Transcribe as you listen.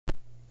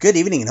Good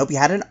evening and hope you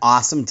had an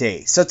awesome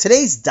day. So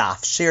today's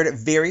daf shared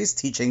various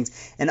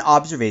teachings and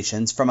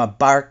observations from a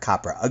Bar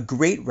Kapra, a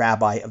great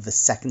rabbi of the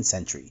 2nd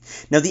century.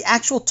 Now the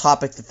actual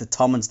topic that the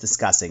Talmud's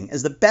discussing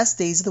is the best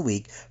days of the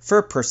week for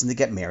a person to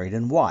get married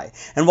and why.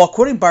 And while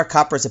quoting Bar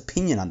Kapra's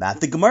opinion on that,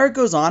 the Gemara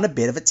goes on a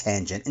bit of a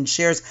tangent and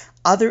shares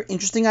other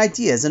interesting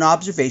ideas and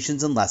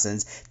observations and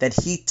lessons that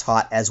he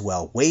taught as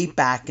well way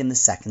back in the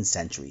 2nd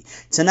century.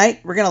 Tonight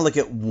we're going to look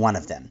at one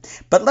of them.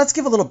 But let's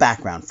give a little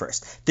background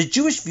first. The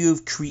Jewish view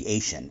of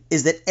creation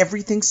is that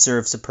everything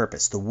serves a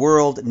purpose. The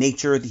world,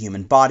 nature, the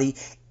human body,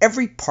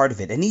 every part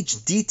of it and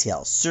each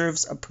detail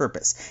serves a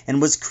purpose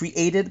and was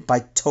created by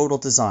total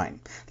design.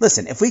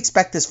 Listen, if we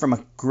expect this from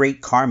a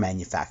great car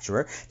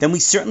manufacturer, then we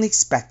certainly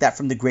expect that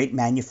from the great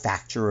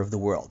manufacturer of the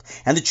world.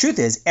 And the truth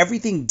is,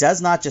 everything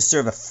does not just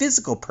serve a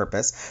physical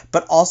purpose,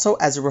 but also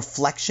as a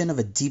reflection of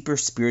a deeper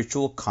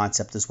spiritual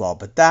concept as well.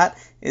 But that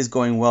is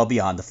going well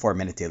beyond the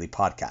 4-Minute Daily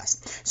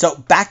Podcast. So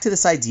back to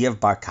this idea of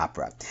Bar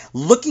Kapra.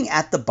 Looking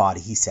at the body,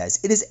 he says,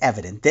 it is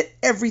evident that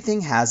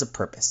everything has a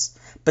purpose.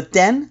 But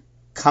then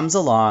comes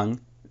along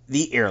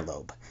the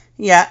earlobe.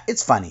 Yeah,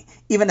 it's funny.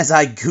 Even as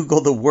I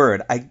Googled the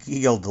word, I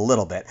giggled a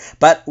little bit.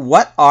 But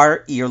what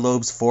are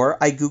earlobes for?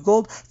 I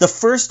Googled. The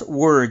first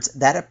words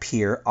that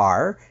appear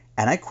are,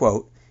 and I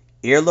quote,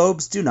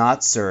 earlobes do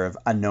not serve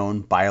a known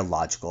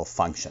biological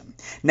function.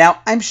 Now,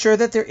 I'm sure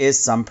that there is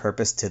some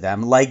purpose to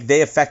them, like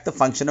they affect the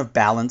function of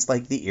balance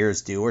like the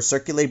ears do, or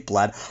circulate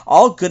blood,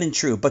 all good and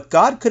true, but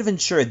God could have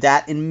ensured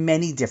that in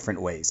many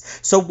different ways.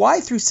 So why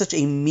through such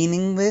a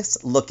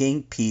meaningless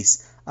looking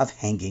piece of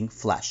hanging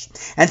flesh?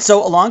 And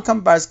so along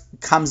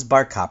comes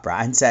Bar Kapra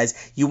and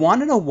says, you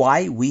want to know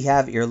why we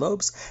have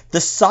earlobes?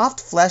 The soft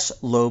flesh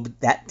lobe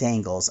that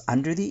dangles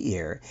under the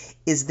ear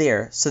is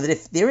there so that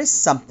if there is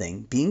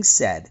something being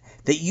said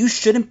that you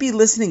shouldn't be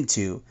listening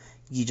to,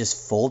 you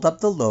just fold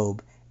up the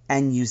lobe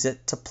and use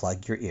it to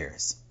plug your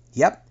ears.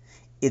 Yep,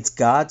 it's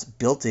God's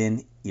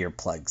built-in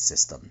earplug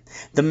system.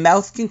 The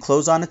mouth can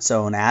close on its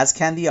own, as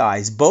can the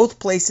eyes, both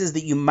places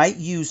that you might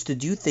use to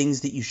do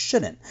things that you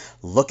shouldn't.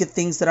 Look at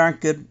things that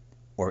aren't good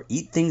or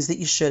eat things that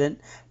you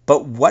shouldn't.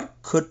 But what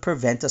could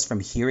prevent us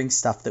from hearing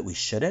stuff that we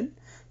shouldn't?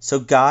 So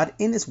God,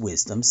 in his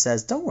wisdom,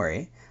 says, don't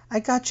worry, I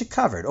got you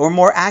covered. Or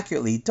more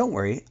accurately, don't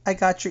worry, I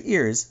got your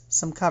ears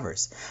some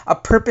covers. A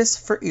purpose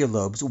for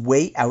earlobes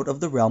way out of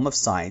the realm of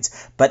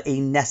science, but a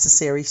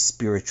necessary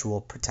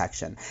spiritual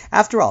protection.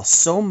 After all,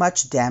 so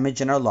much damage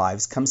in our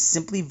lives comes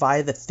simply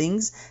via the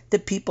things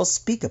that people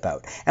speak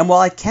about. And while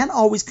I can't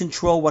always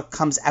control what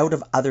comes out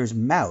of others'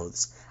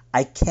 mouths,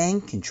 I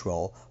can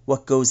control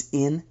what goes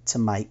into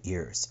my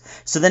ears.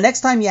 So the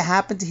next time you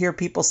happen to hear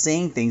people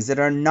saying things that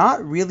are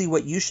not really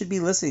what you should be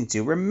listening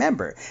to,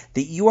 remember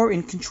that you are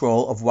in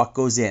control of what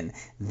goes in.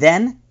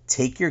 Then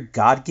take your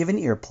God-given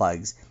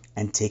earplugs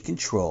and take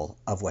control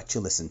of what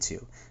you listen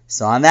to.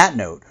 So on that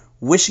note,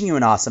 wishing you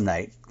an awesome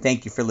night.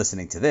 Thank you for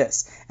listening to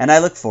this, and I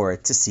look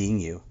forward to seeing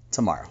you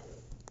tomorrow.